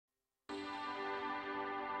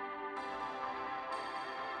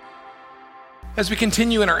As we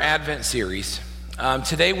continue in our Advent series,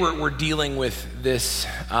 today we're dealing with this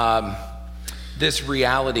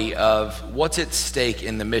reality of what's at stake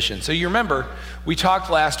in the mission. So you remember, we talked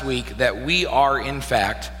last week that we are, in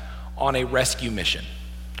fact, on a rescue mission,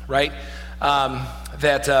 right?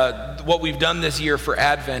 What we've done this year for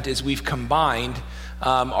Advent is we've combined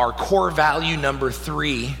our core value number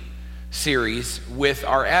 3 series with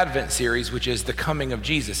our Advent series, which is the coming of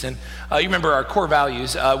Jesus. And you remember our core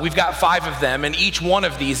values, we've got 5 of them, and each one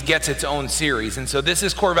of these gets its own series. And so this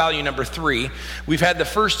is core value number 3. We've had the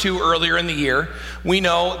first 2 earlier in the year. We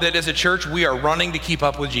know that as a church, we are running to keep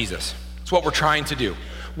up with Jesus. It's what we're trying to do.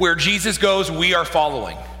 Where Jesus goes, we are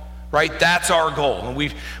following, right? That's our goal, and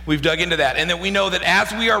we've dug into that. And that we know that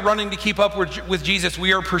as we are running to keep up with Jesus,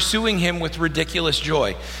 we are pursuing him with ridiculous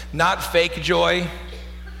joy. Not fake joy,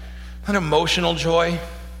 not emotional joy,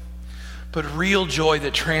 but real joy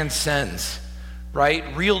that transcends, right?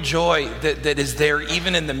 Real joy that is there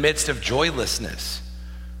even in the midst of joylessness.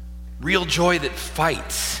 Real joy that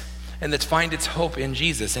fights and that finds its hope in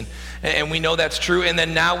Jesus. And we know that's true. And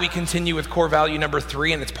then now we continue with core value number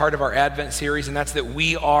 3, and it's part of our Advent series, and that's that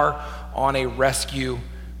we are on a rescue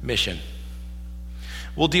mission.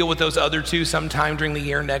 We'll deal with those other 2 sometime during the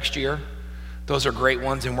year next year. Those are great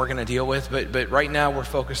ones, and we're going to deal with, but right now we're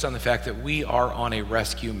focused on the fact that we are on a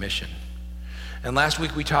rescue mission. And last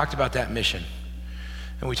week we talked about that mission,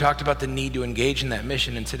 and we talked about the need to engage in that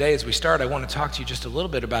mission. And today, as we start, I want to talk to you just a little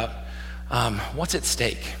bit about what's at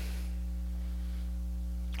stake.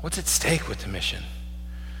 What's at stake with the mission?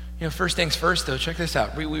 You know, first things first, though, check this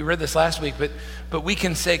out. We read this last week, but we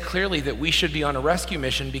can say clearly that we should be on a rescue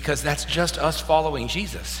mission because that's just us following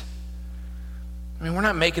Jesus. I mean, we're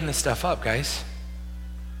not making this stuff up, guys.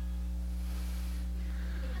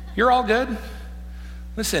 You're all good?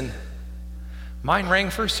 Listen, mine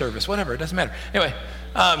rang first service, whatever, it doesn't matter. Anyway,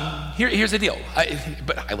 here's the deal.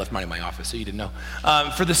 But I left mine in my office, so you didn't know.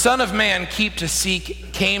 For the Son of Man came to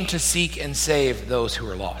seek and save those who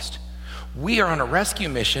are lost. We are on a rescue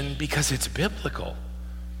mission because it's biblical.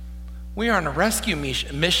 We are on a rescue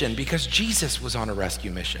mission because Jesus was on a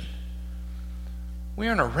rescue mission. We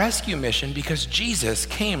are on a rescue mission because Jesus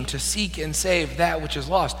came to seek and save that which is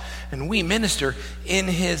lost, and we minister in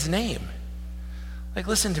his name. Like,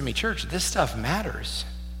 listen to me, church, this stuff matters.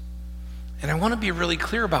 And I want to be really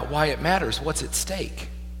clear about why it matters, what's at stake.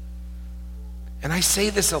 And I say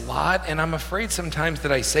this a lot, and I'm afraid sometimes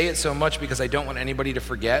that I say it so much because I don't want anybody to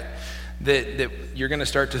forget that you're going to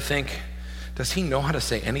start to think, does he know how to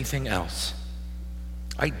say anything else?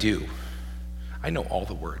 I do. I know all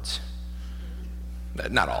the words.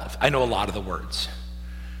 Not all of, I know a lot of the words.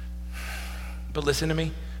 But listen to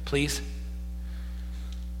me, please.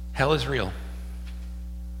 Hell is real.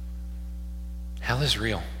 Hell is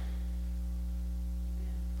real.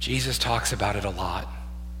 Jesus talks about it a lot.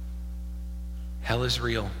 Hell is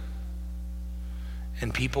real.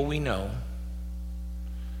 And people we know,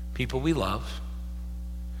 people we love,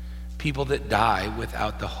 people that die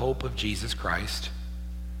without the hope of Jesus Christ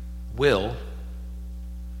will,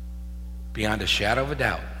 beyond a shadow of a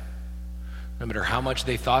doubt, no matter how much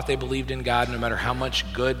they thought they believed in God, no matter how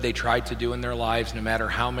much good they tried to do in their lives, no matter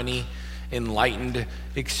how many enlightened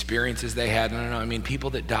experiences they had,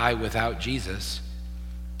 people that die without Jesus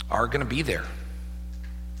are going to be there.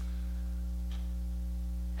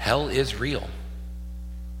 Hell is real.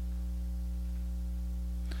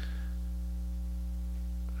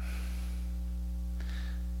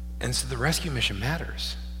 And so the rescue mission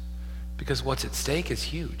matters because what's at stake is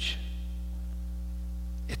huge.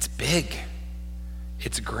 It's big.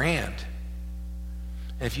 It's grand.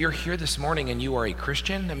 And if you're here this morning and you are a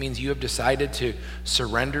Christian, that means you have decided to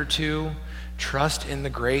surrender to, trust in the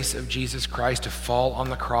grace of Jesus Christ, to fall on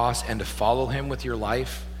the cross and to follow him with your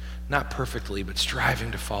life, not perfectly, but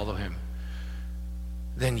striving to follow him,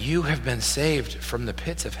 then you have been saved from the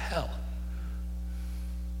pits of hell.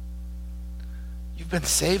 You've been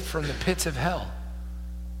saved from the pits of hell.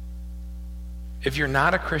 If you're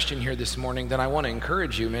not a Christian here this morning, then I want to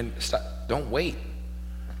encourage you, man, don't wait.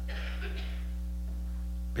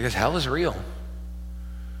 Because hell is real.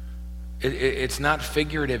 It's not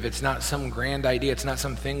figurative. It's not some grand idea. It's not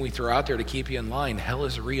something we throw out there to keep you in line. Hell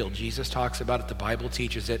is real. Jesus talks about it. The Bible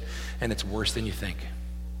teaches it, and it's worse than you think.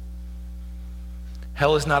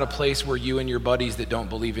 Hell is not a place where you and your buddies that don't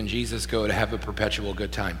believe in Jesus go to have a perpetual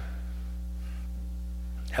good time.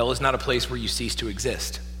 Hell is not a place where you cease to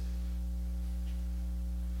exist.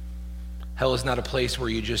 Hell is not a place where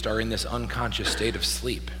you just are in this unconscious state of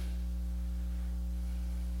sleep.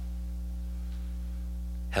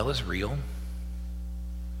 Hell is real,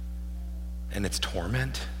 and it's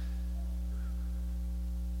torment.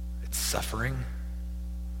 It's suffering.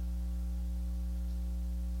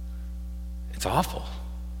 It's awful.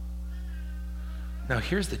 Now,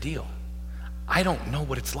 here's the deal. I don't know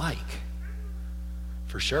what it's like,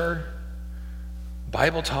 for sure.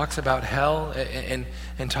 Bible talks about hell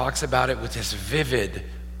and talks about it with this vivid,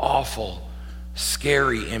 awful,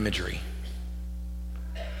 scary imagery.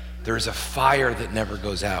 There's a fire that never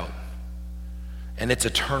goes out, and it's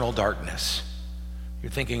eternal darkness.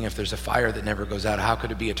 You're thinking, if there's a fire that never goes out, how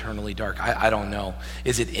could it be eternally dark? I don't know.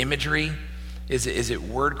 Is it imagery? Is it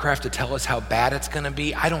wordcraft to tell us how bad it's going to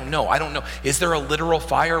be? I don't know. Is there a literal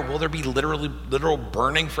fire? Will there be literal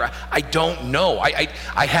burning? I don't know.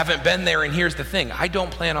 I haven't been there, and here's the thing. I don't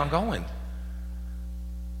plan on going.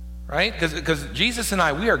 Right? Because Jesus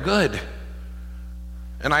and we are good.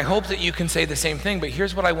 And I hope that you can say the same thing, but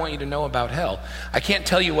here's what I want you to know about hell. I can't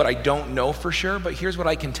tell you what I don't know for sure, but here's what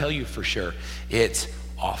I can tell you for sure. It's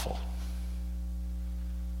awful.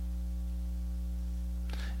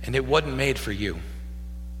 And it wasn't made for you.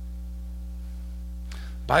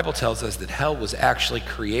 The Bible tells us that hell was actually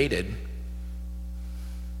created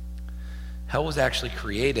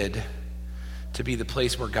to be the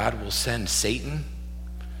place where God will send Satan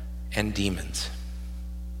and demons.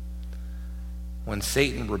 When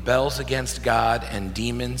Satan rebels against God and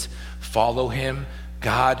demons follow him,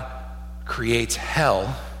 God creates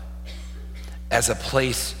hell as a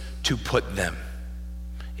place to put them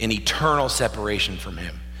in eternal separation from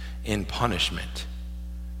him, in punishment.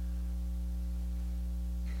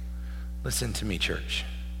 Listen to me, church.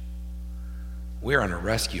 We're on a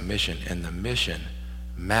rescue mission, and the mission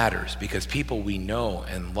matters because people we know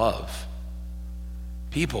and love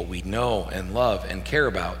and care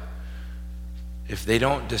about, if they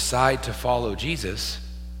don't decide to follow Jesus,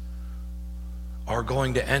 are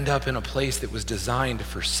going to end up in a place that was designed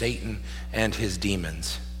for Satan and his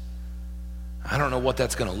demons. I don't know what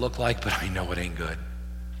that's going to look like, but I know it ain't good.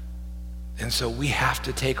 And so we have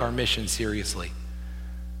to take our mission seriously.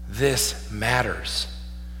 This matters,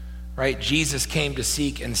 right? Jesus came to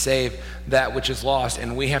seek and save that which is lost,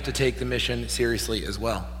 and we have to take the mission seriously as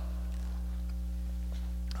well.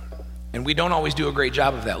 And we don't always do a great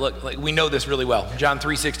job of that. Look, we know this really well. John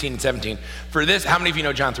 3:16 and 17. For this, how many of you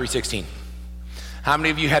know John 3:16? How many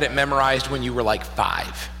of you had it memorized when you were like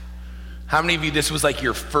 5? How many of you, this was like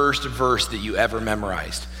your first verse that you ever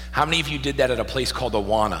memorized? How many of you did that at a place called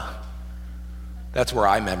Awana? That's where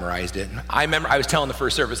I memorized it. I was telling the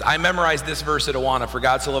first service, I memorized this verse at Awana. For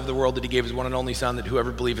God so loved the world that he gave his one and only son, that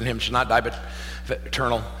whoever believes in him should not die but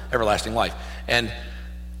eternal, everlasting life. And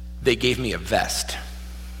they gave me a vest.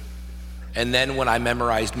 And then when I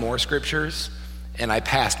memorized more scriptures and I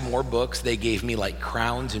passed more books, they gave me like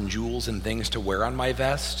crowns and jewels and things to wear on my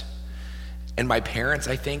vest. And my parents,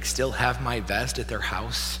 I think, still have my vest at their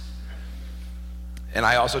house. And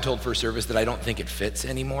I also told First Service that I don't think it fits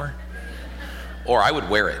anymore, or I would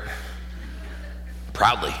wear it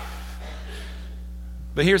proudly.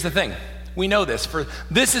 But here's the thing. We know this. For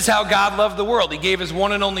this is how God loved the world. He gave his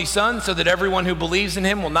one and only son so that everyone who believes in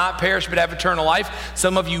him will not perish but have eternal life.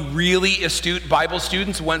 Some of you really astute Bible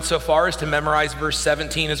students went so far as to memorize verse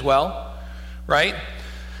 17 as well, right?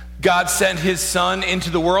 God sent his son into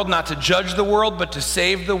the world not to judge the world but to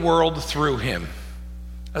save the world through him.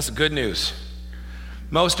 That's good news.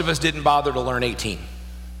 Most of us didn't bother to learn 18.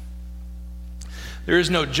 There is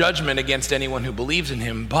no judgment against anyone who believes in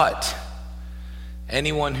him, but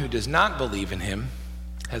anyone who does not believe in him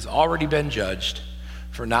has already been judged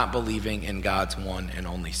for not believing in God's one and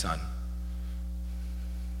only son.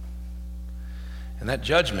 And that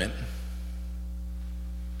judgment,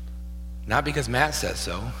 not because Matt says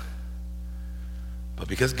so, but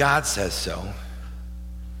because God says so,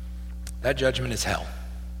 that judgment is hell.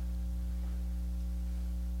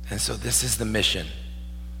 And so this is the mission.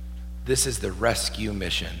 This is the rescue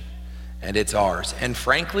mission. And it's ours. And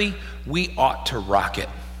frankly, we ought to rock it.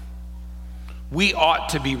 We ought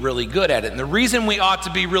to be really good at it. And the reason we ought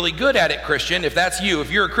to be really good at it, Christian, if that's you,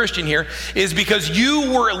 if you're a Christian here, is because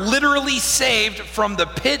you were literally saved from the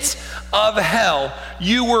pits of hell.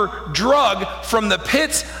 You were drugged from the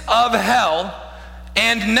pits of hell.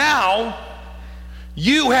 And now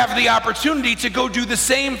you have the opportunity to go do the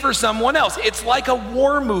same for someone else. It's like a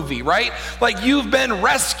war movie, right? Like you've been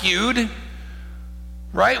rescued.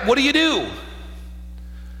 Right? What do?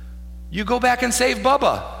 You go back and save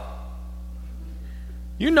Bubba.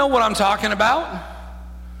 You know what I'm talking about.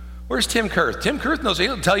 Where's Tim Kurth? Tim Kurth knows,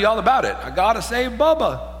 he'll tell you all about it. I gotta save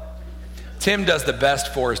Bubba. Tim does the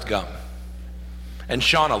best Forrest Gump. And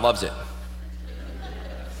Shauna loves it.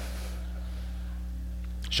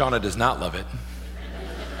 Shauna does not love it.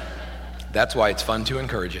 That's why it's fun to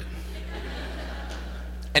encourage it.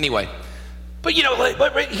 Anyway, but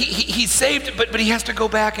he's saved, but he has to go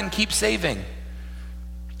back and keep saving.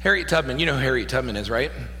 Harriet Tubman, you know who Harriet Tubman is,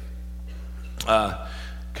 right?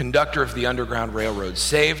 Conductor of the Underground Railroad,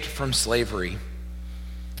 saved from slavery,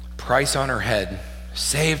 price on her head,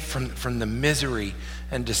 saved from the misery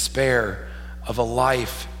and despair of a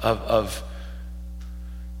life of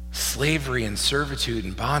slavery and servitude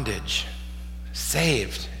and bondage.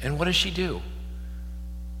 Saved. And what does she do?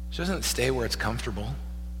 She doesn't stay where it's comfortable,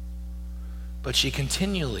 but she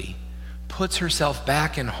continually puts herself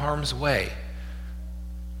back in harm's way,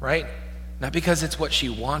 right? Not because it's what she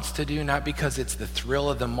wants to do, not because it's the thrill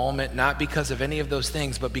of the moment, not because of any of those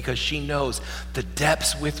things, but because she knows the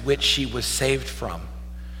depths with which she was saved from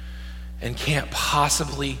and can't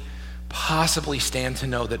possibly stand to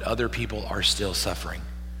know that other people are still suffering.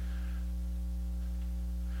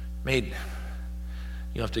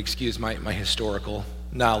 You'll have to excuse my historical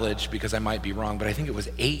knowledge because I might be wrong, but I think it was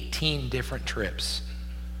 18 different trips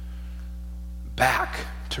back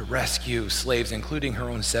to rescue slaves, including her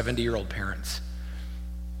own 70-year-old parents.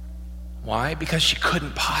 Why? Because she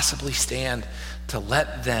couldn't possibly stand to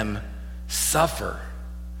let them suffer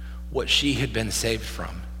what she had been saved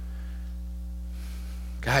from.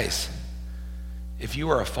 Guys, if you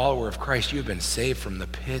are a follower of Christ, you have been saved from the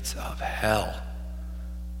pits of hell.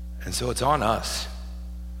 And so it's on us.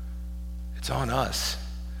 It's on us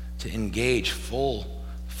to engage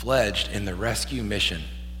full-fledged in the rescue mission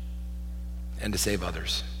and to save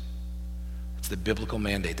others. It's the biblical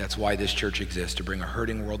mandate. That's why this church exists, to bring a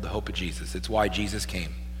hurting world the hope of Jesus. It's why Jesus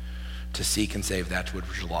came, to seek and save that which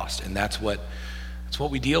was lost. And that's what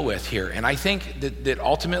we deal with here. And I think that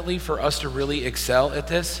ultimately for us to really excel at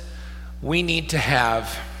this, we need to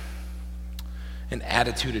have an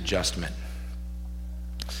attitude adjustment.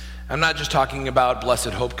 I'm not just talking about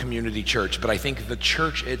Blessed Hope Community Church, but I think the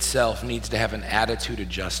church itself needs to have an attitude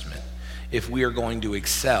adjustment if we are going to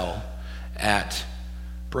excel at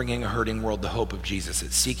bringing a hurting world the hope of Jesus,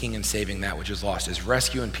 at seeking and saving that which is lost, as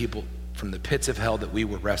rescuing people from the pits of hell that we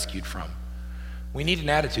were rescued from. We need an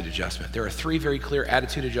attitude adjustment. There are 3 very clear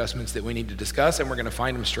attitude adjustments that we need to discuss, and we're going to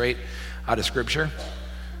find them straight out of Scripture,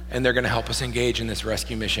 and they're going to help us engage in this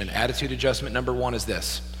rescue mission. Attitude adjustment number 1 is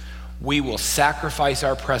this: we will sacrifice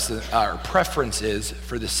our preferences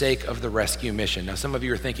for the sake of the rescue mission. Now, some of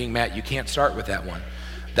you are thinking, Matt, you can't start with that one.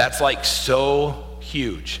 That's like so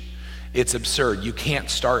huge. It's absurd. You can't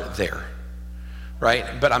start there,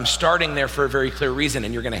 right? But I'm starting there for a very clear reason,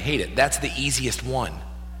 and you're going to hate it. That's the easiest one,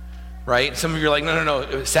 right? Some of you are like,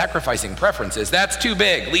 no, sacrificing preferences. That's too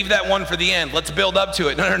big. Leave that one for the end. Let's build up to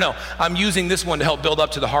it. No. I'm using this one to help build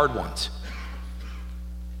up to the hard ones.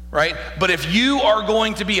 Right? But if you are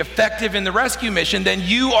going to be effective in the rescue mission, then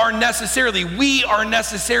we are necessarily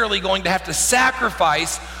going to have to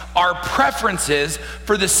sacrifice our preferences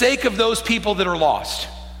for the sake of those people that are lost.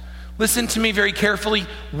 Listen to me very carefully.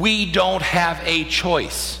 We don't have a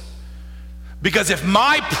choice. Because if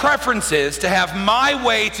my preference is to have my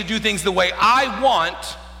way to do things the way I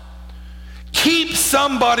want, keep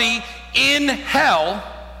somebody in hell,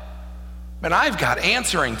 then I've got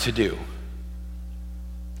answering to do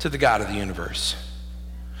to the God of the universe.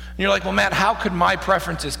 And you're like, well, Matt, how could my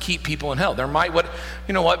preferences keep people in hell?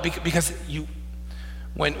 Because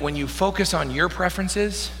when you focus on your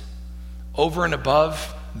preferences over and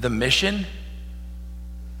above the mission,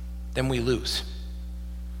 then we lose.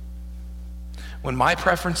 When my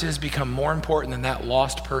preferences become more important than that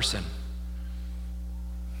lost person,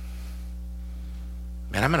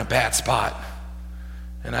 man, I'm in a bad spot,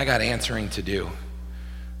 and I got answering to do.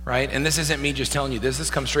 Right? And this isn't me just telling you this. This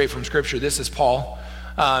comes straight from Scripture. This is Paul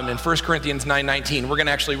in 1 Corinthians 9:19. We're going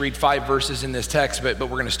to actually read 5 verses in this text, but we're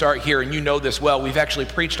going to start here, and you know this well. We've actually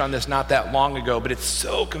preached on this not that long ago, but it's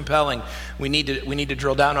so compelling. We need to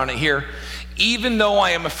drill down on it here. Even though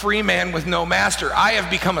I am a free man with no master, I have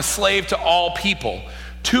become a slave to all people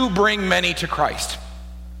to bring many to Christ.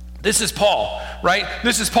 This is Paul, right?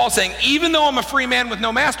 This is Paul saying, even though I'm a free man with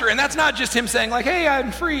no master, and that's not just him saying like, hey,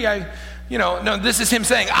 I'm free, no, this is him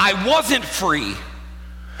saying, I wasn't free,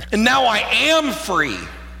 and now I am free.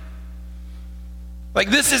 Like,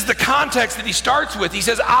 this is the context that he starts with. He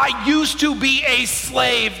says, I used to be a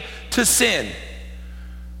slave to sin.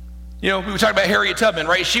 We were talking about Harriet Tubman,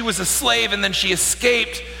 right? She was a slave, and then she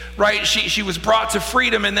escaped, right? She was brought to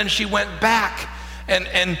freedom, and then she went back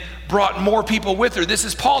and brought more people with her. This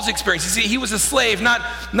is Paul's experience. You see, he was a slave,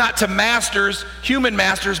 not to masters, human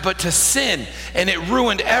masters, but to sin, and it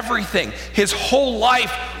ruined everything. His whole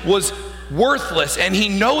life was worthless, and he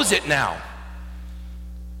knows it now.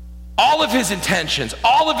 All of his intentions,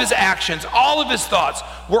 all of his actions, all of his thoughts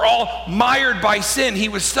were all mired by sin. He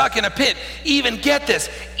was stuck in a pit. Even, get this,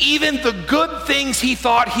 even the good things he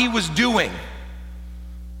thought he was doing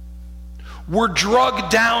were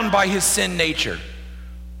drugged down by his sin nature.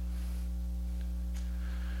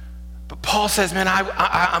 But Paul says, man,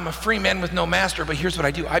 I'm a free man with no master, but here's what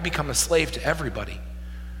I do. I become a slave to everybody.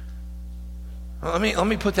 Well, let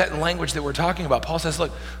me put that in language that we're talking about. Paul says,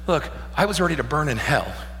 look, I was ready to burn in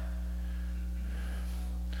hell.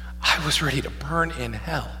 I was ready to burn in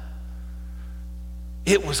hell.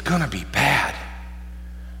 It was going to be bad.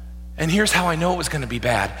 And here's how I know it was going to be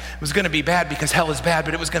bad. It was going to be bad because hell is bad,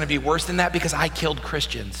 but it was going to be worse than that because I killed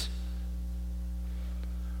Christians.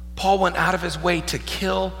 Paul went out of his way to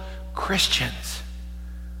kill Christians.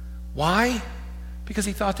 Why? Because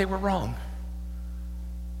he thought they were wrong.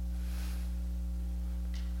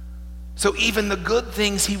 So even the good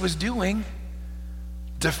things he was doing,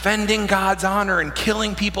 defending God's honor and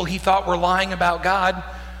killing people he thought were lying about God,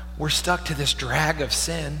 were stuck to this drag of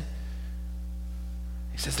sin.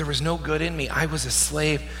 He says, there was no good in me. I was a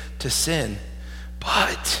slave to sin.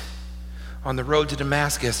 But on the road to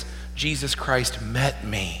Damascus, Jesus Christ met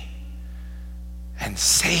me and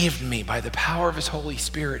saved me by the power of his Holy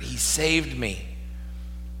Spirit. He saved me.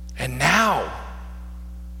 And now,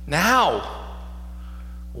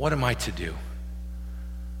 what am I to do?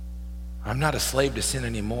 I'm not a slave to sin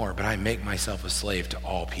anymore, but I make myself a slave to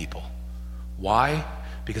all people. Why?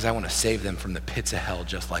 Because I want to save them from the pits of hell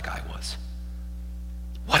just like I was.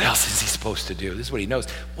 What else is he supposed to do? This is what he knows.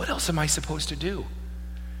 What else am I supposed to do?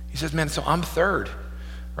 He says, man, so I'm third,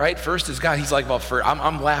 right? First is God. He's like, well,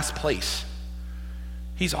 I'm last place.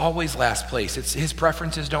 He's always last place. His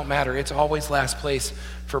preferences don't matter. It's always last place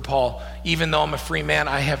for Paul. Even though I'm a free man,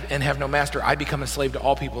 I have no master, I become a slave to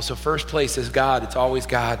all people. So first place is God. It's always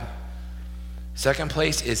God. Second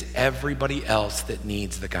place is everybody else that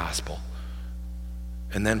needs the gospel.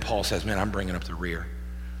 And then Paul says, man, I'm bringing up the rear.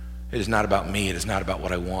 It is not about me. It is not about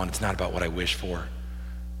what I want. It's not about what I wish for.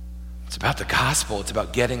 It's about the gospel. It's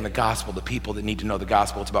about getting the gospel to people that need to know the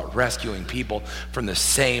gospel. It's about rescuing people from the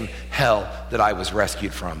same hell that I was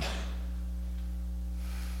rescued from.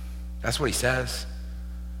 That's what he says.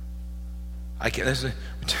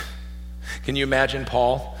 Can you imagine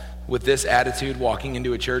Paul with this attitude walking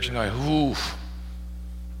into a church and going, ooh,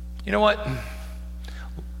 you know what?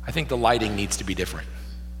 I think the lighting needs to be different.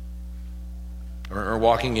 Or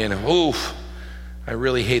walking in, ooh, I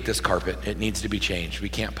really hate this carpet. It needs to be changed. We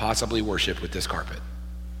can't possibly worship with this carpet.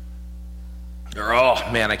 Or,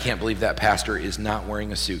 oh man, I can't believe that pastor is not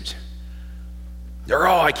wearing a suit. Or,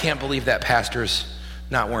 oh, I can't believe that pastor's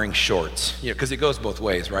not wearing shorts. Because it goes both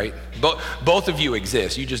ways, right? Both of you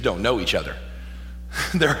exist. You just don't know each other.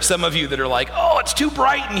 There are some of you that are like, oh, it's too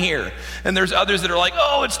bright in here. And there's others that are like,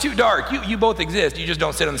 oh, it's too dark. You both exist. You just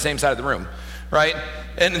don't sit on the same side of the room, right?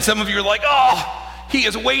 And some of you are like, oh, he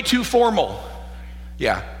is way too formal.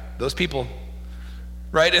 Yeah, those people,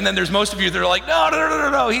 right? And then there's most of you that are like,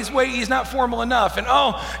 no, he's not formal enough. And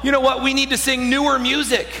oh, you know what? We need to sing newer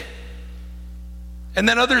music. And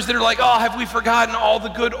then others that are like, oh, have we forgotten all the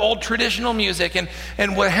good old traditional music?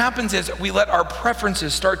 And what happens is we let our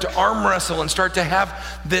preferences start to arm wrestle and start to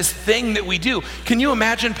have this thing that we do. Can you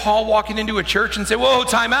imagine Paul walking into a church and say, whoa,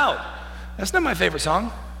 time out. That's not my favorite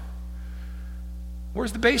song.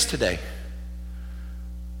 Where's the bass today?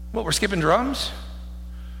 What, we're skipping drums?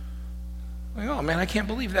 Like, oh man, I can't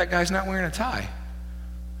believe that guy's not wearing a tie.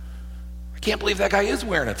 I can't believe that guy is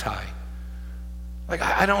wearing a tie. Like,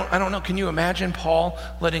 I don't know. Can you imagine Paul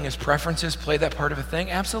letting his preferences play that part of a thing?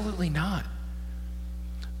 Absolutely not.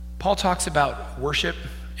 Paul talks about worship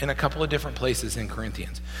in a couple of different places in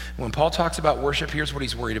Corinthians. When Paul talks about worship, here's what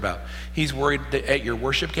he's worried about. He's worried that at your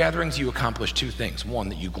worship gatherings, you accomplish two things. One,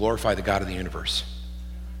 that you glorify the God of the universe.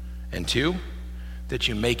 And two, that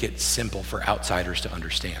you make it simple for outsiders to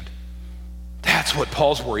understand. That's what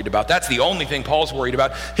Paul's worried about. That's the only thing Paul's worried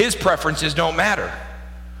about. His preferences don't matter.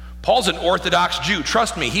 Paul's an Orthodox Jew.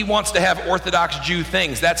 Trust me, he wants to have Orthodox Jew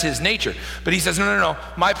things. That's his nature. But he says, no.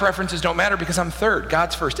 My preferences don't matter because I'm third.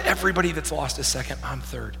 God's first. Everybody that's lost is second. I'm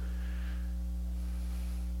third.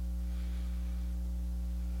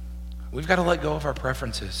 We've got to let go of our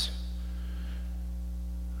preferences.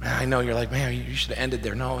 I know you're like, man, you should have ended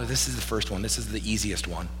there. No, this is the first one. This is the easiest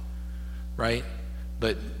one, right?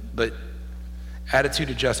 But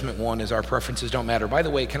attitude adjustment one is our preferences don't matter. By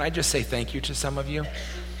the way, can I just say thank you to some of you?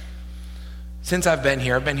 Since I've been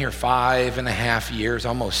here 5.5 years,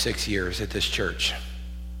 almost 6 years at this church.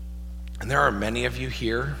 And there are many of you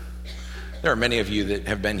here. There are many of you that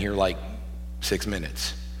have been here like 6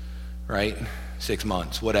 minutes, right? 6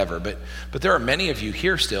 months, whatever. But there are many of you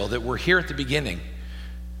here still that were here at the beginning.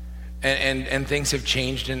 And things have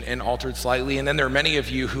changed and altered slightly. And then there are many of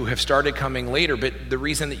you who have started coming later, but the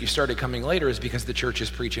reason that you started coming later is because the church is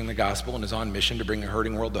preaching the gospel and is on mission to bring a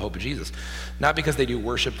hurting world the hope of Jesus. Not because they do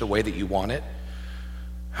worship the way that you want it.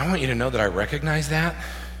 I want you to know that I recognize that.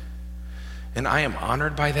 And I am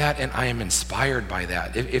honored by that, and I am inspired by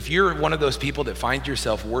that. If you're one of those people that finds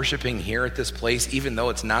yourself worshiping here at this place, even though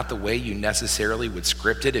it's not the way you necessarily would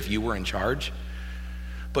script it if you were in charge,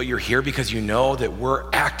 but you're here because you know that we're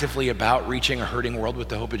actively about reaching a hurting world with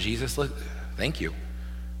the hope of Jesus, thank you.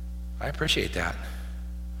 I appreciate that.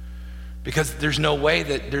 Because there's no way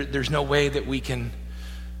that we can,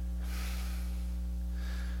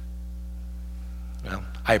 well,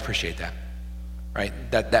 I appreciate that, right?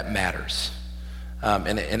 That matters.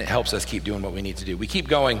 And it helps us keep doing what we need to do. We keep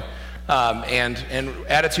going, and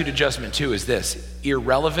attitude adjustment too is this: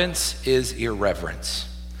 irrelevance is irreverence.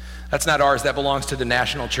 That's not ours. That belongs to the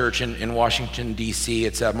National Church in Washington, D.C.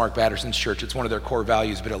 It's Mark Batterson's church. It's one of their core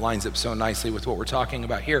values, but it lines up so nicely with what we're talking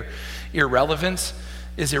about here. Irrelevance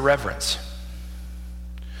is irreverence.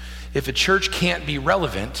 If a church can't be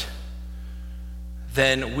relevant,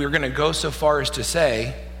 then we're going to go so far as to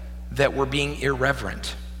say that we're being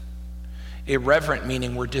irreverent. Irreverent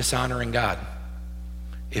meaning we're dishonoring God.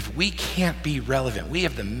 If we can't be relevant, we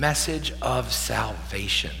have the message of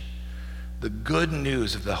salvation. The good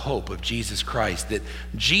news of the hope of Jesus Christ, that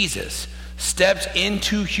Jesus steps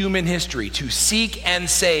into human history to seek and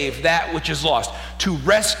save that which is lost, to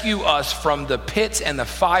rescue us from the pits and the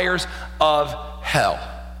fires of hell.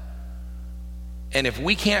 And if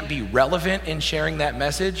we can't be relevant in sharing that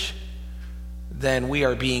message, then we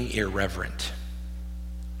are being irreverent.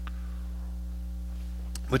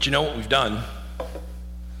 But you know what we've done?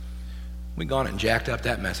 We've gone and jacked up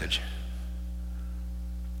that message.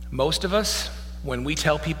 Most of us, when we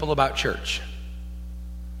tell people about church,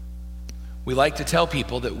 we like to tell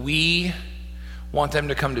people that we want them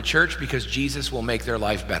to come to church because Jesus will make their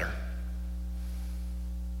life better.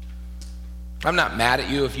 I'm not mad at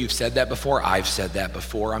you if you've said that before. I've said that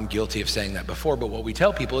before. I'm guilty of saying that before. But what we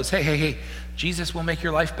tell people is, hey, Jesus will make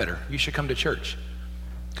your life better. You should come to church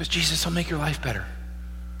because Jesus will make your life better.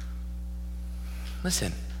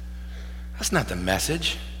 Listen, that's not the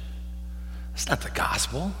message. That's not the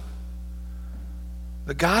gospel.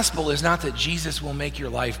 The gospel is not that Jesus will make your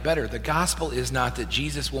life better. The gospel is not that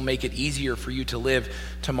Jesus will make it easier for you to live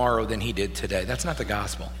tomorrow than he did today. That's not the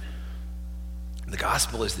gospel. The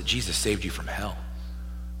gospel is that Jesus saved you from hell.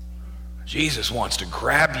 Jesus wants to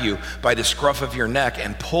grab you by the scruff of your neck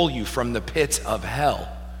and pull you from the pits of hell.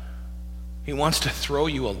 He wants to throw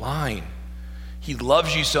you a line. He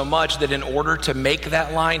loves you so much that in order to make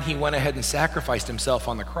that line, he went ahead and sacrificed himself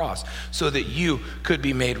on the cross so that you could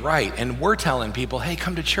be made right. And we're telling people, hey,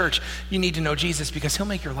 come to church. You need to know Jesus because he'll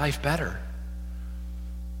make your life better.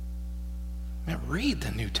 Man, read the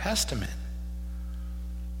New Testament.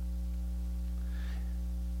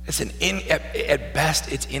 At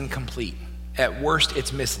best, it's incomplete. At worst,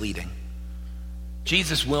 it's misleading.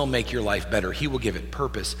 Jesus will make your life better. He will give it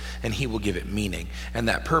purpose and he will give it meaning. And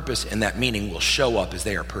that purpose and that meaning will show up as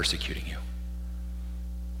they are persecuting you.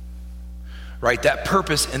 Right? That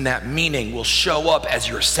purpose and that meaning will show up as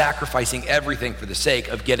you're sacrificing everything for the sake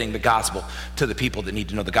of getting the gospel to the people that need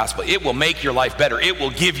to know the gospel. It will make your life better. It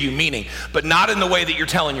will give you meaning, but not in the way that you're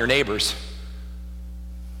telling your neighbors.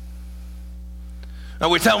 Now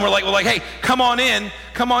we tell them, we're like, hey, come on in,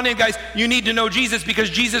 guys. You need to know Jesus because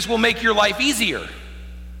Jesus will make your life easier.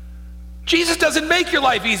 Jesus doesn't make your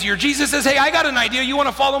life easier. Jesus says, hey, I got an idea. You want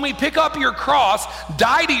to follow me? Pick up your cross,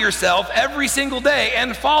 die to yourself every single day,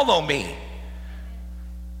 and follow me.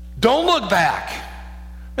 Don't look back.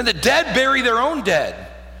 And the dead bury their own dead.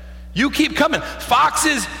 You keep coming.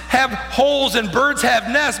 Foxes have holes and birds have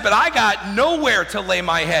nests, but I got nowhere to lay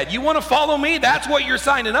my head. You want to follow me? That's what you're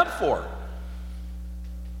signing up for.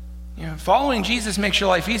 You know, following Jesus makes your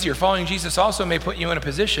life easier. Following Jesus also may put you in a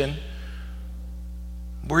position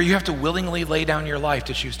where you have to willingly lay down your life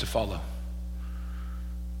to choose to follow.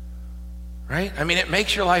 Right? I mean, it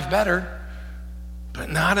makes your life better, but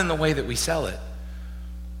not in the way that we sell it.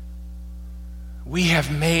 We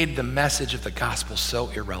have made the message of the gospel so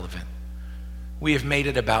irrelevant. We have made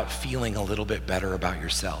it about feeling a little bit better about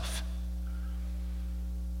yourself.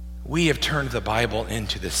 We have turned the Bible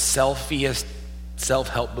into the selfiest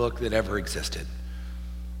self-help book that ever existed.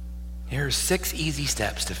 Here are 6 easy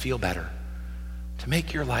steps to feel better, to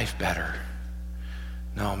make your life better.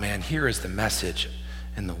 No, man, here is the message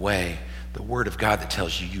and the way, the word of God that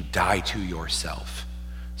tells you you die to yourself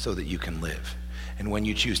so that you can live. And when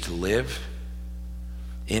you choose to live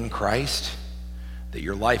in Christ, that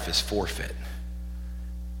your life is forfeit.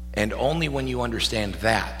 And only when you understand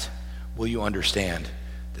that will you understand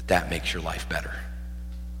that that makes your life better.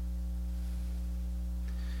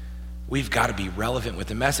 We've got to be relevant with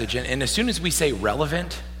the message. And as soon as we say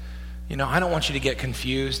relevant, I don't want you to get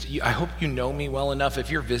confused. I hope you know me well enough.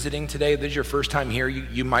 If you're visiting today, this is your first time here,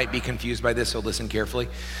 you might be confused by this, so listen carefully.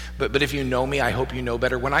 But if you know me, I hope you know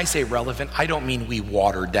better. When I say relevant, I don't mean we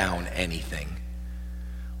water down anything.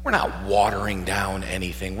 We're not watering down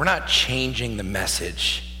anything. We're not changing the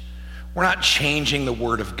message. We're not changing the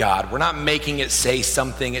Word of God. We're not making it say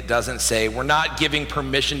something it doesn't say. We're not giving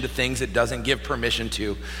permission to things it doesn't give permission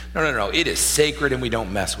to. No. It is sacred and we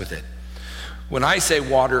don't mess with it. When I say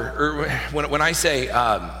when I say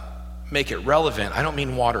make it relevant, I don't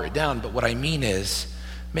mean water it down, but what I mean is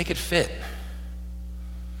make it fit.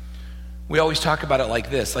 We always talk about it like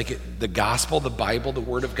this, the gospel, the Bible, the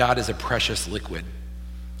Word of God is a precious liquid.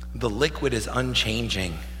 The liquid is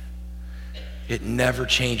unchanging. It never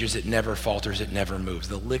changes, it never falters, it never moves.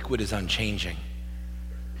 The liquid is unchanging.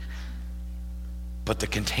 But the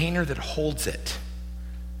container that holds it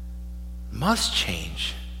must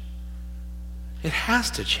change. It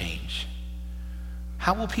has to change.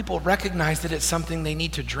 How will people recognize that it's something they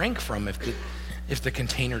need to drink from if the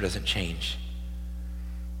container doesn't change?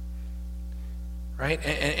 Right?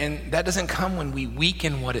 And that doesn't come when we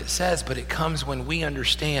weaken what it says, but it comes when we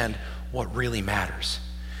understand what really matters.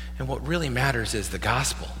 And what really matters is the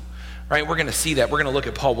gospel, right? We're going to see that. We're going to look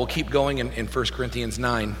at Paul. We'll keep going in 1 Corinthians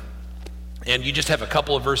 9. And you just have a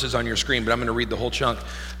couple of verses on your screen, but I'm going to read the whole chunk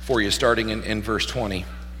for you, starting in verse 20.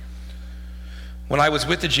 When I was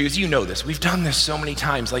with the Jews, you know this. We've done this so many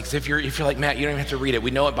times. Like if you're like, Matt, you don't even have to read it.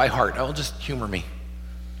 We know it by heart. Oh, just humor me.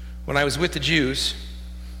 When I was with the Jews,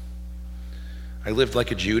 I lived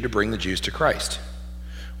like a Jew to bring the Jews to Christ.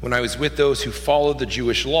 When I was with those who followed the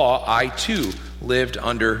Jewish law, I too lived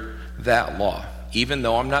under that law, even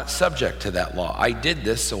though I'm not subject to that law. I did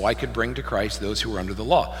this so I could bring to Christ those who were under the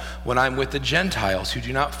law. When I'm with the Gentiles who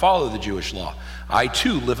do not follow the Jewish law, I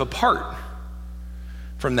too live apart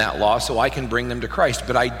from that law so I can bring them to Christ.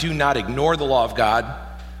 But I do not ignore the law of God.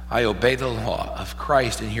 I obey the law of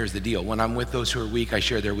Christ. And here's the deal. When I'm with those who are weak, I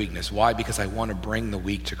share their weakness. Why? Because I want to bring the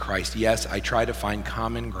weak to Christ. Yes, I try to find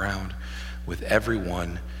common ground with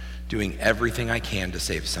everyone, doing everything I can to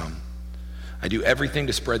save some. I do everything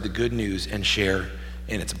to spread the good news and share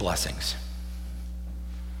in its blessings.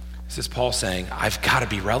 This is Paul saying, I've got to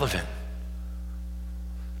be relevant.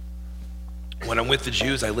 When I'm with the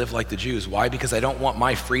Jews, I live like the Jews. Why? Because I don't want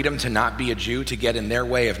my freedom to not be a Jew to get in their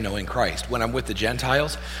way of knowing Christ. When I'm with the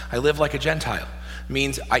Gentiles, I live like a Gentile. It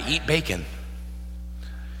means I eat bacon.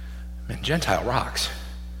 Man, Gentile rocks.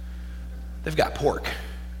 They've got pork,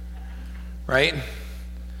 right?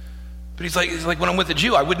 But he's like, when I'm with a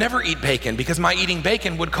Jew, I would never eat bacon because my eating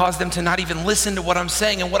bacon would cause them to not even listen to what I'm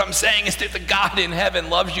saying. And what I'm saying is that the God in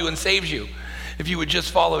heaven loves you and saves you if you would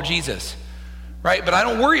just follow Jesus, right? But I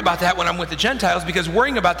don't worry about that when I'm with the Gentiles because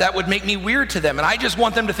worrying about that would make me weird to them. And I just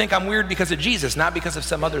want them to think I'm weird because of Jesus, not because of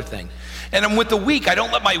some other thing. And I'm with the weak. I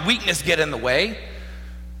don't let my weakness get in the way.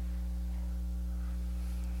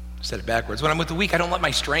 I said it backwards. When I'm with the weak, I don't let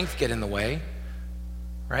my strength get in the way.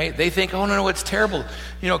 Right? They think, oh, no, it's terrible.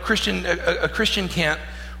 A Christian can't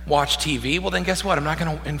watch TV. Well, then guess what? I'm not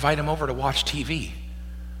going to invite him over to watch TV.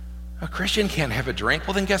 A Christian can't have a drink.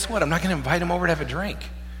 Well, then guess what? I'm not going to invite him over to have a drink.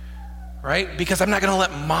 Right? Because I'm not going to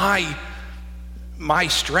let my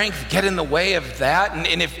strength get in the way of that.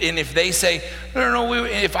 And if they say, no,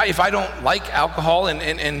 if I don't like alcohol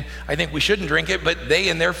and I think we shouldn't drink it, but they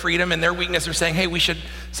in their freedom and their weakness are saying, hey, we should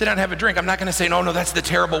sit down and have a drink. I'm not going to say, no, that's the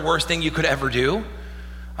terrible worst thing you could ever do.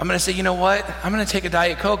 I'm going to say, you know what? I'm going to take a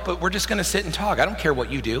Diet Coke, but we're just going to sit and talk. I don't care what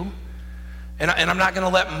you do. And I'm not going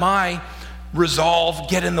to let my resolve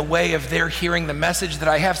get in the way of their hearing the message that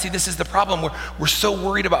I have. See, this is the problem. We're so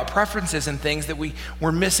worried about preferences and things that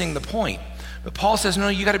we're missing the point. But Paul says, no,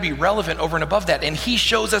 you got to be relevant over and above that. And he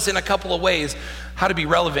shows us in a couple of ways how to be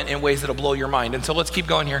relevant in ways that'll blow your mind. And so let's keep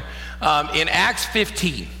going here. In Acts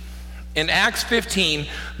 15,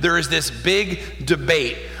 there is this big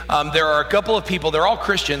debate. There are a couple of people, they're all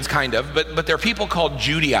Christians kind of, but they're people called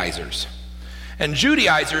Judaizers. And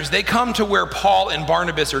Judaizers, they come to where Paul and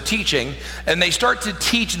Barnabas are teaching, and they start to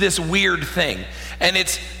teach this weird thing. And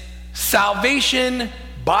it's salvation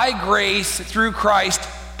by grace through Christ,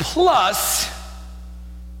 plus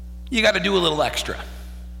you got to do a little extra.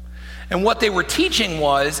 And what they were teaching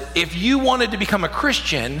was, if you wanted to become a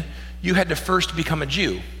Christian, you had to first become a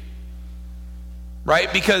Jew.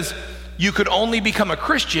 Right? Because you could only become a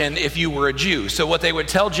Christian if you were a Jew. So what they would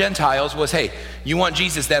tell Gentiles was, hey, you want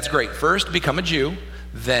Jesus, that's great. First, become a Jew,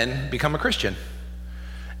 then become a Christian.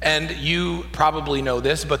 And you probably know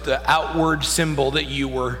this, but the outward symbol that you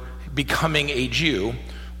were becoming a Jew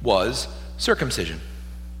was circumcision.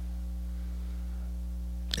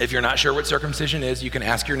 If you're not sure what circumcision is, you can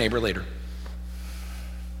ask your neighbor later.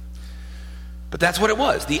 But that's what it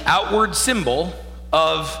was. The outward symbol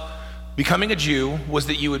of becoming a Jew was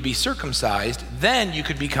that you would be circumcised, then you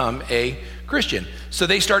could become a Christian. So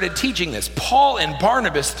they started teaching this. Paul and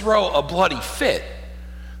Barnabas throw a bloody fit,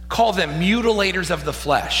 call them mutilators of the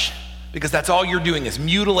flesh, because that's all you're doing is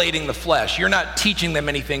mutilating the flesh. You're not teaching them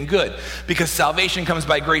anything good, because salvation comes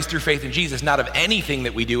by grace through faith in Jesus, not of anything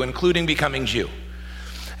that we do, including becoming Jew.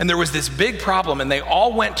 And there was this big problem, and they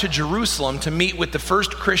all went to Jerusalem to meet with the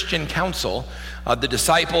first Christian council, the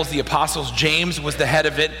disciples, the apostles. James was the head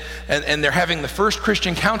of it, and they're having the first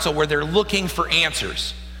Christian council where they're looking for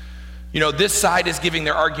answers. You know, this side is giving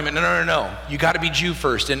their argument, no, you got to be Jew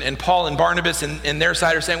first. And Paul and Barnabas and their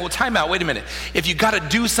side are saying, well, time out, wait a minute. If you got to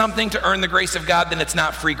do something to earn the grace of God, then it's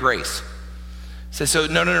not free grace. So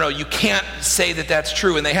no, you can't say that that's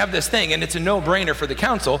true. And they have this thing, and it's a no-brainer for the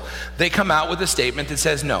council. They come out with a statement that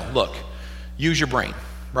says, no, look, use your brain,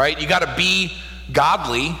 right? You got to be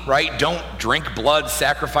godly, right? Don't drink blood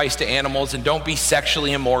sacrificed to animals, and don't be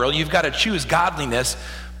sexually immoral. You've got to choose godliness,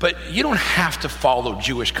 but you don't have to follow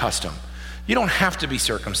Jewish custom. You don't have to be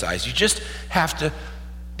circumcised. You just have to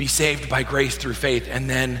be saved by grace through faith and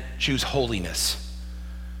then choose holiness.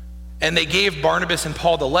 And they gave Barnabas and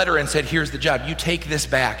Paul the letter and said, here's the job. You take this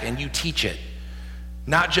back and you teach it.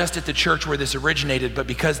 Not just at the church where this originated, but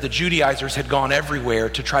because the Judaizers had gone everywhere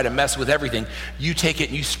to try to mess with everything, you take it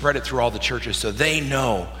and you spread it through all the churches so they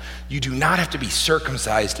know you do not have to be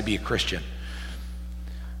circumcised to be a Christian.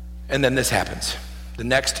 And then this happens. The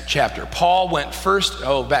next chapter. Paul went first,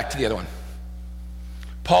 back to the other one.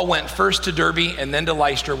 Paul went first to Derbe and then to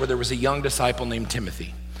Lystra, where there was a young disciple named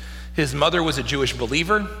Timothy. His mother was a Jewish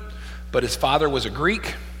believer, but his father was a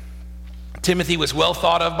Greek. Timothy was well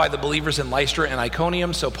thought of by the believers in Lystra and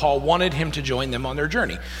Iconium, so Paul wanted him to join them on their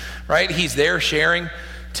journey, right? He's there sharing.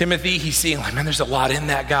 Timothy, he's seeing, like, man, there's a lot in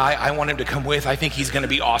that guy. I want him to come with. I think he's going to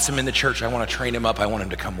be awesome in the church. I want to train him up. I want him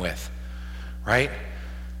to come with, right?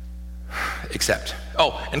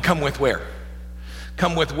 And come with where?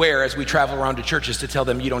 Come with where as we travel around to churches to tell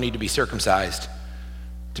them you don't need to be circumcised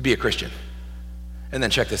to be a Christian. And then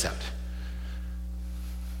check this out.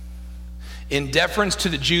 In deference to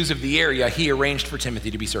the Jews of the area, he arranged for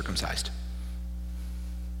Timothy to be circumcised.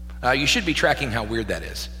 You should be tracking how weird that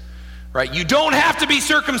is, right? You don't have to be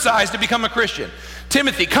circumcised to become a Christian.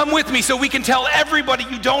 Timothy, come with me so we can tell everybody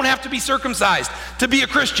you don't have to be circumcised to be a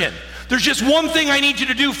Christian. There's just one thing I need you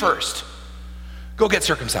to do first. Go get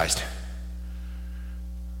circumcised.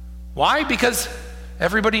 Why? Because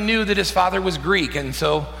everybody knew that his father was Greek, and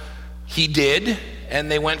so he did,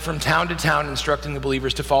 and they went from town to town instructing the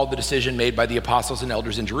believers to follow the decision made by the apostles and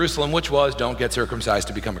elders in Jerusalem, which was, don't get circumcised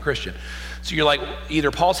to become a Christian. So you're like,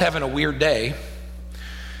 either Paul's having a weird day,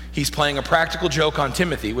 he's playing a practical joke on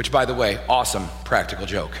Timothy, which, by the way, awesome practical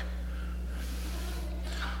joke.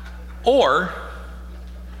 Or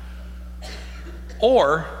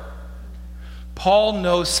Paul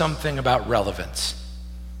knows something about relevance.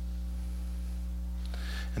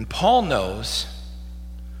 And Paul knows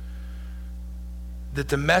that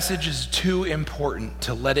the message is too important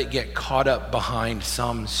to let it get caught up behind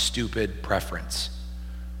some stupid preference.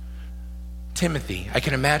 Timothy, I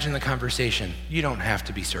can imagine the conversation. You don't have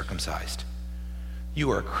to be circumcised. You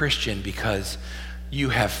are a Christian because you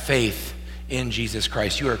have faith in Jesus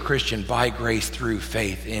Christ. You are a Christian by grace through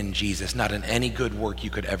faith in Jesus, not in any good work you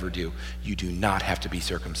could ever do. You do not have to be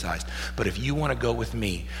circumcised. But if you want to go with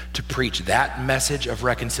me to preach that message of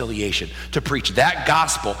reconciliation, to preach that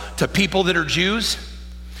gospel to people that are Jews,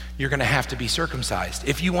 you're going to have to be circumcised.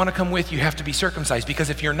 If you want to come with, you have to be circumcised, because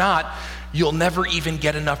if you're not, you'll never even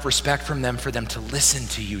get enough respect from them for them to listen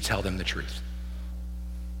to you tell them the truth.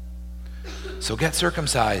 So get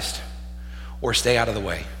circumcised or stay out of the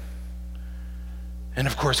way. And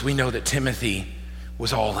of course, we know that Timothy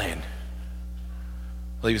was all in.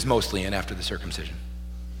 Well, he was mostly in after the circumcision.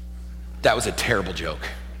 That was a terrible joke.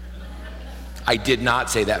 I did not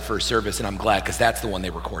say that first service, and I'm glad, because that's the one they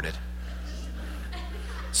recorded.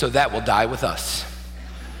 So that will die with us.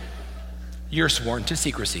 You're sworn to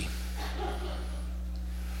secrecy.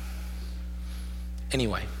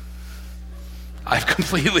 Anyway, I've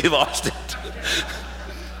completely lost it.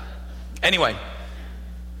 Anyway.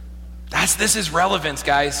 This is relevance,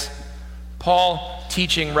 guys. Paul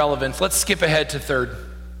teaching relevance. Let's skip ahead to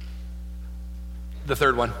the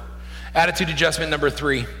third one. Attitude adjustment number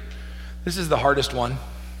 3. This is the hardest one.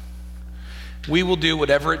 We will do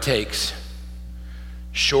whatever it takes,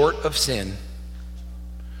 short of sin,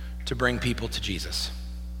 to bring people to Jesus.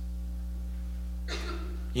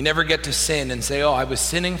 You never get to sin and say, oh, I was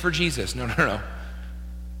sinning for Jesus. No.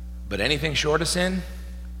 But anything short of sin,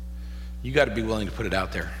 you got to be willing to put it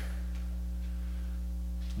out there.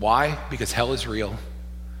 Why? Because hell is real.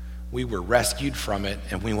 We were rescued from it,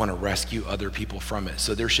 and we want to rescue other people from it.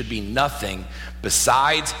 So there should be nothing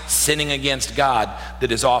besides sinning against God that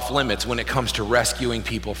is off limits when it comes to rescuing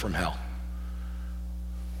people from hell.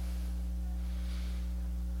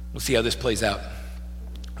 We'll see how this plays out.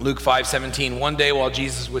 Luke 5:17, one day while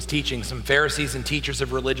Jesus was teaching, some Pharisees and teachers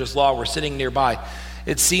of religious law were sitting nearby.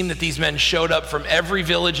 It seemed that these men showed up from every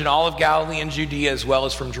village in all of Galilee and Judea as well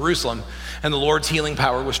as from Jerusalem, and the Lord's healing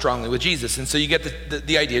power was strongly with Jesus. And so you get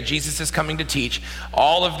the idea. Jesus is coming to teach.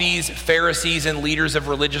 All of these Pharisees and leaders of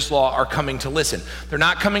religious law are coming to listen. They're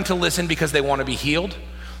not coming to listen because they want to be healed.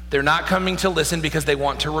 They're not coming to listen because they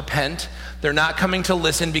want to repent. They're not coming to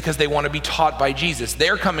listen because they want to be taught by Jesus.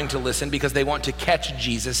 They're coming to listen because they want to catch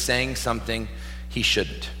Jesus saying something he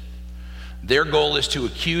shouldn't. Their goal is to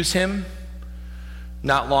accuse him.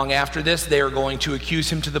 Not long after this, they are going to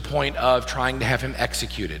accuse him to the point of trying to have him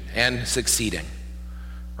executed and succeeding,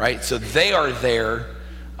 right? So they are there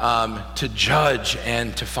to judge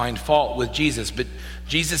and to find fault with Jesus. But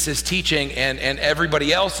Jesus is teaching, and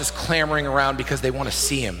everybody else is clamoring around because they want to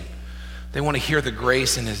see him. They want to hear the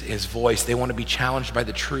grace in his voice. They want to be challenged by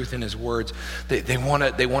the truth in his words. They want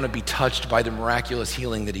to be touched by the miraculous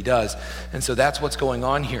healing that he does. And so that's what's going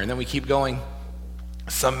on here. And then we keep going.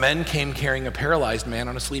 Some men came carrying a paralyzed man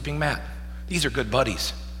on a sleeping mat. These are good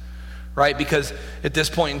buddies, right? Because at this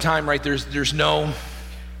point in time, right, there's no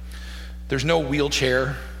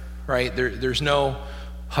wheelchair, right? There's no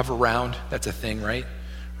hover round. That's a thing, right?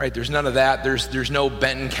 Right? There's none of that. There's no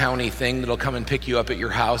Benton County thing that'll come and pick you up at your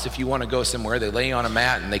house. If you want to go somewhere, they lay you on a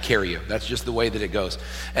mat and they carry you. That's just the way that it goes.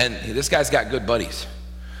 And this guy's got good buddies.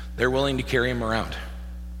 They're willing to carry him around,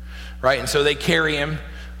 right? And so they carry him.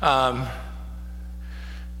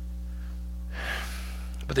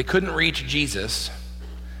 But they couldn't reach Jesus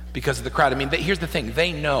because of the crowd. I mean, here's the thing.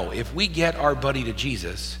 They know if we get our buddy to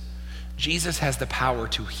Jesus, Jesus has the power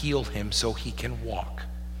to heal him so he can walk.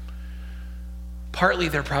 Partly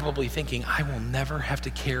they're probably thinking, I will never have to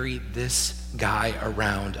carry this guy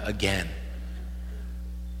around again.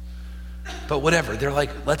 But whatever, they're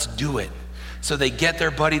like, let's do it. So they get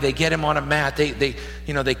their buddy, they get him on a mat, they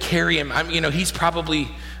carry him. He's probably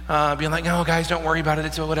being like, no, guys, don't worry about it,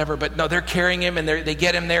 it's whatever. But no, they're carrying him and they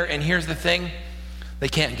get him there, and here's the thing, they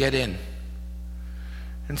can't get in.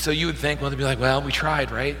 And so you would think, well, they'd be like, well, we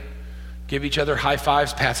tried, right? Give each other high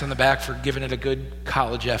fives, pats on the back for giving it a good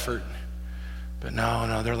college effort. But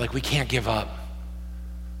no, they're like, we can't give up.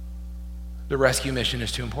 The rescue mission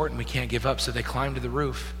is too important. We can't give up. So they climb to the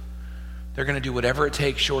roof. They're going to do whatever it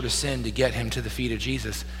takes short of sin to get him to the feet of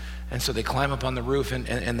Jesus. And so they climb up on the roof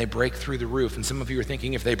and they break through the roof. And some of you are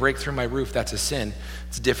thinking, if they break through my roof, that's a sin.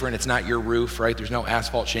 It's different. It's not your roof, right? There's no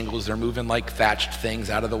asphalt shingles. They're moving like thatched things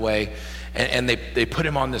out of the way. And they put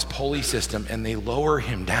him on this pulley system and they lower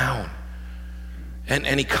him down.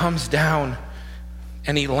 And he comes down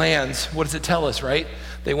and he lands. What does it tell us, right?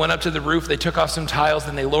 They went up to the roof, they took off some tiles,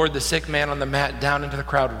 and they lowered the sick man on the mat down into the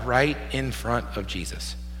crowd right in front of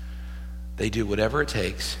Jesus. They do whatever it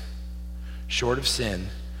takes, short of sin,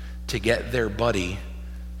 to get their buddy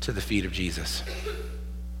to the feet of Jesus.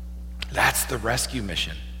 That's the rescue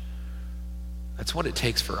mission. That's what it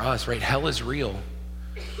takes for us, right? Hell is real.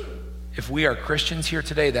 If we are Christians here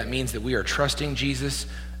today, that means that we are trusting Jesus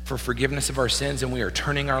for forgiveness of our sins, and we are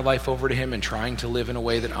turning our life over to him and trying to live in a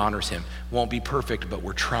way that honors him. Won't be perfect, but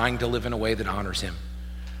we're trying to live in a way that honors him.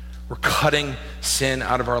 We're cutting sin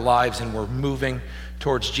out of our lives and we're moving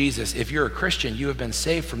towards Jesus. If you're a Christian, you have been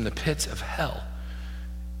saved from the pits of hell,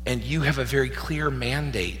 and you have a very clear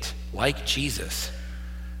mandate, like Jesus,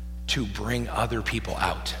 to bring other people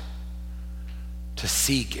out, to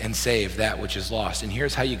seek and save that which is lost. And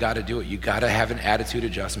here's how you got to do it. You got to have an attitude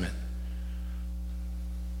adjustment.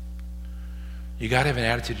 You got to have an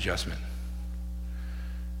attitude adjustment.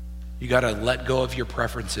 You got to let go of your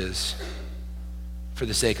preferences for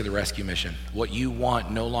the sake of the rescue mission. What you want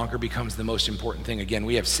no longer becomes the most important thing. Again,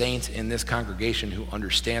 we have saints in this congregation who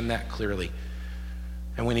understand that clearly,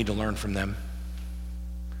 and we need to learn from them.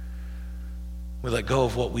 We let go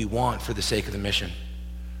of what we want for the sake of the mission,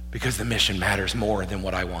 because the mission matters more than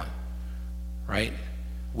what I want, right?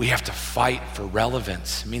 We have to fight for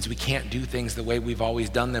relevance. It means we can't do things the way we've always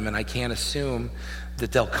done them, and I can't assume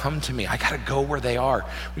that they'll come to me. I got to go where they are.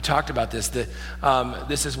 We talked about this.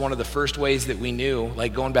 This is one of the first ways that we knew,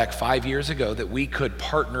 like going back 5 years ago, that we could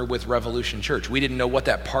partner with Revolution Church. We didn't know what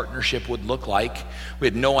that partnership would look like. We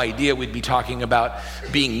had no idea we'd be talking about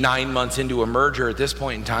being 9 months into a merger at this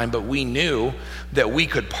point in time, but we knew that we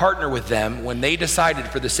could partner with them when they decided,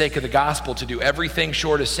 for the sake of the gospel, to do everything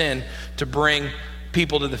short of sin to bring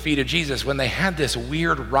people to the feet of Jesus. When they had this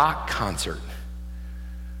weird rock concert,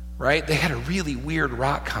 right? They had a really weird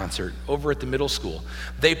rock concert over at the middle school.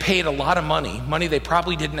 They paid a lot of money they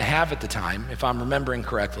probably didn't have at the time, if I'm remembering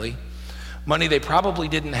correctly, money they probably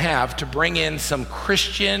didn't have, to bring in some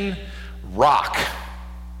Christian rock.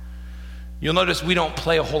 You'll notice we don't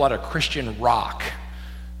play a whole lot of Christian rock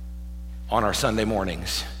on our Sunday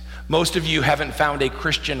mornings. Most of you haven't found a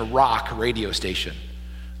Christian rock radio station,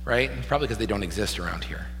 right? Probably because they don't exist around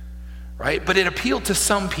here, right? But it appealed to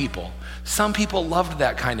some people. Some people loved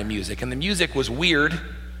that kind of music, and the music was weird,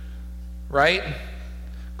 right?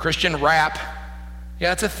 Christian rap,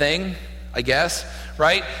 yeah, it's a thing, I guess,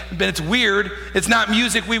 right? But it's weird. It's not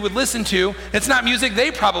music we would listen to. It's not music they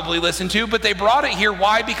probably listen to, but they brought it here.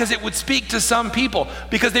 Why? Because it would speak to some people,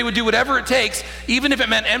 because they would do whatever it takes, even if it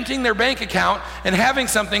meant emptying their bank account and having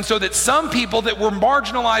something so that some people that were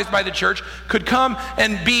marginalized by the church could come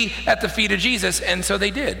and be at the feet of Jesus. And so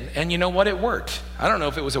they did. And you know what? It worked. I don't know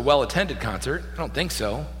if it was a well-attended concert. I don't think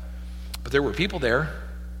so. But there were people there.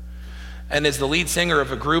 And as the lead singer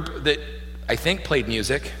of a group that I think played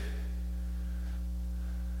music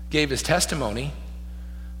gave his testimony,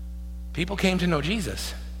 people came to know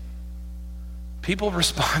Jesus. People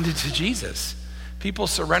responded to Jesus. People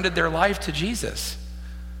surrendered their life to Jesus,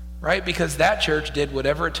 right? Because that church did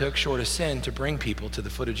whatever it took short of sin to bring people to the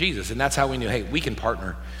foot of Jesus. And that's how we knew, hey, we can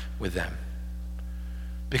partner with them.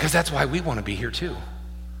 Because that's why we want to be here too,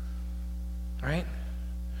 right?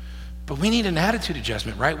 But we need an attitude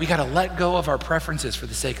adjustment, right? We got to let go of our preferences for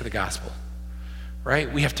the sake of the gospel.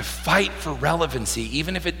 Right? We have to fight for relevancy,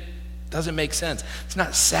 even if it doesn't make sense. It's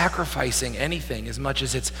not sacrificing anything as much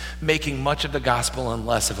as it's making much of the gospel and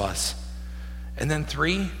less of us. And then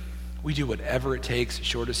 3, we do whatever it takes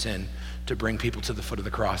short of sin to bring people to the foot of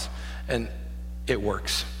the cross. And it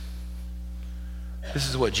works. This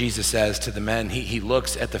is what Jesus says to the men. He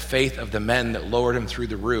looks at the faith of the men that lowered him through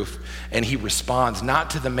the roof, and he responds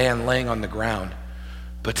not to the man laying on the ground,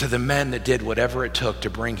 but to the men that did whatever it took to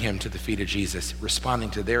bring him to the feet of Jesus.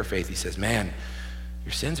 Responding to their faith, he says, man,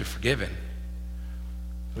 your sins are forgiven.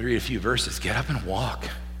 We read a few verses. Get up and walk.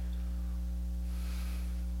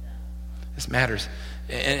 This matters.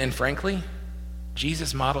 And frankly,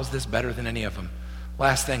 Jesus models this better than any of them.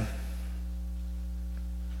 Last thing.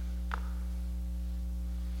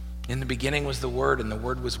 In the beginning was the Word, and the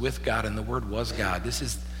Word was with God, and the Word was God. This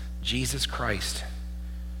is Jesus Christ,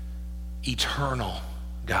 eternal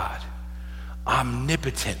God,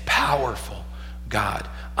 omnipotent, powerful God,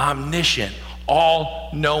 omniscient,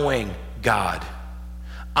 all-knowing God,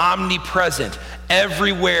 omnipresent,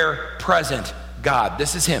 everywhere present God.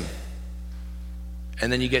 This is him.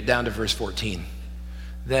 And then you get down to verse 14.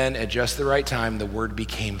 Then at just the right time, the Word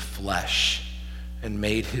became flesh and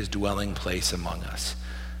made his dwelling place among us.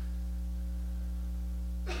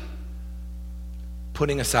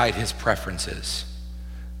 Putting aside his preferences,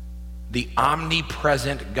 the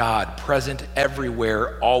omnipresent God, present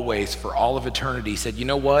everywhere, always, for all of eternity, said, you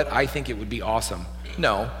know what? I think it would be awesome.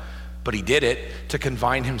 No, but he did it to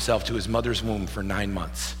confine himself to his mother's womb for 9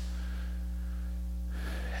 months.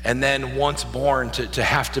 And then once born, to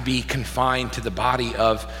have to be confined to the body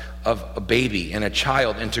of a baby and a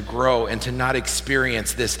child, and to grow and to not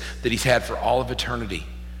experience this that he's had for all of eternity.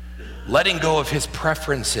 Letting go of his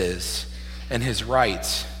preferences and his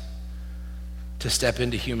rights to step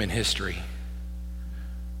into human history.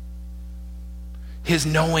 His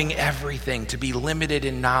knowing everything, to be limited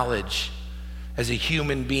in knowledge as a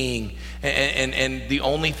human being, and the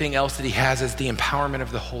only thing else that he has is the empowerment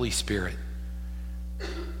of the Holy Spirit.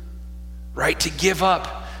 Right? To give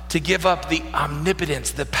up the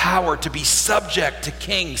omnipotence, the power to be subject to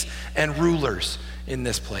kings and rulers in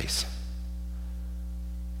this place.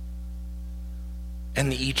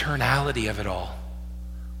 And the eternality of it all.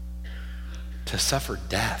 To suffer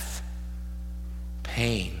death,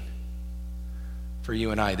 pain for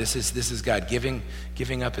you and I. This is God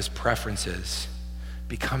giving up his preferences,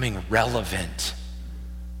 becoming relevant.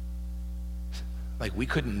 Like we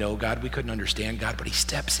couldn't know God, we couldn't understand God, but he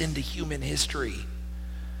steps into human history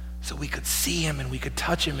so we could see him and we could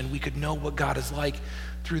touch him and we could know what God is like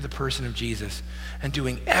through the person of Jesus and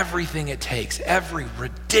doing everything it takes, every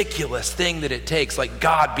ridiculous thing that it takes, like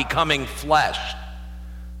God becoming flesh,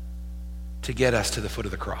 to get us to the foot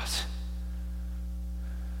of the cross.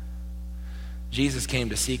 Jesus came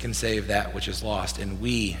to seek and save that which is lost, and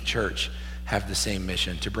we, church, have the same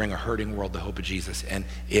mission, to bring a hurting world the hope of Jesus, and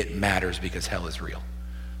it matters because hell is real.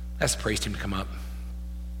 Let's praise team to come up.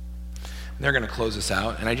 And they're going to close us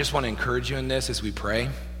out, and I just want to encourage you in this as we pray.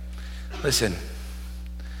 Listen,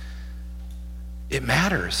 it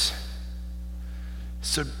matters.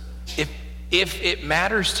 So if it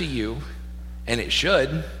matters to you, and it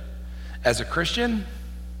should, as a Christian,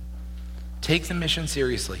 take the mission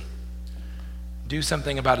seriously. Do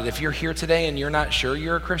something about it. If you're here today and you're not sure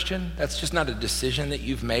you're a Christian, that's just not a decision that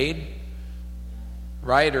you've made,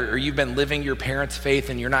 right? Or you've been living your parents' faith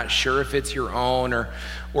and you're not sure if it's your own,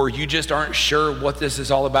 or you just aren't sure what this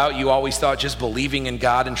is all about. You always thought just believing in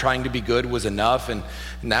God and trying to be good was enough, and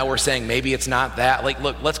now we're saying maybe it's not that. Like,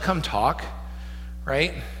 look, let's come talk,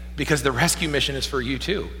 right? Because the rescue mission is for you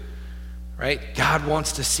too, right? God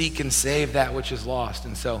wants to seek and save that which is lost,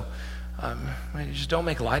 and so just don't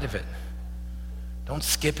make light of it. Don't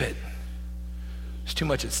skip it. There's too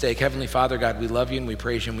much at stake. Heavenly Father, God, we love you and we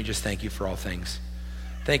praise you and we just thank you for all things.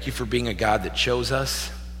 Thank you for being a God that chose us,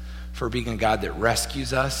 for being a God that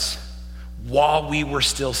rescues us. While we were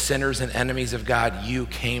still sinners and enemies of God, you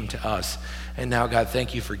came to us. And now, God,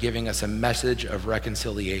 thank you for giving us a message of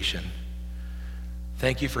reconciliation.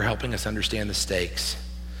 Thank you for helping us understand the stakes.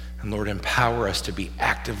 And Lord, empower us to be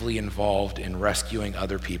actively involved in rescuing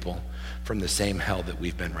other people from the same hell that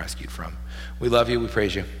we've been rescued from. We love you. We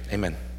praise you. Amen.